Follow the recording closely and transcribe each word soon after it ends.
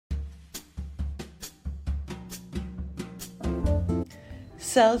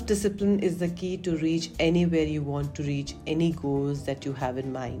Self-discipline is the key to reach anywhere you want to reach, any goals that you have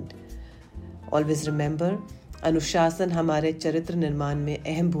in mind. Always remember, अनुशासन हमारे चरित्र निर्माण में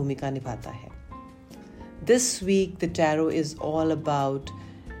अहम भूमिका निभाता है. This week, the tarot is all about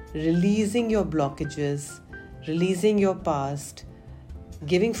releasing your blockages, releasing your past,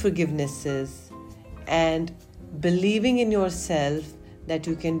 giving forgivenesses, and believing in yourself that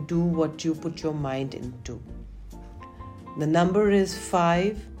you can do what you put your mind into. The number is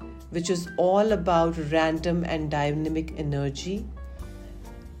 5, which is all about random and dynamic energy.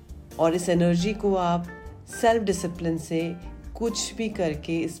 और इस energy को आप self discipline से कुछ भी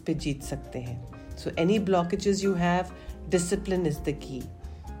करके इस पे जीत सकते हैं. So any blockages you have, discipline is the key.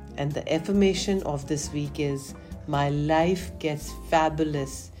 And the affirmation of this week is, my life gets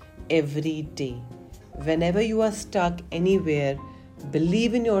fabulous every day. Whenever you are stuck anywhere,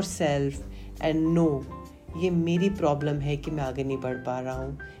 believe in yourself and know, ये मेरी problem है कि मैं आगे नहीं बढ़ पा रहा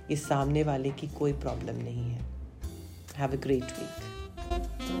हूँ, ये सामने वाले की कोई प्रॉब्लम नहीं है. Have a great week.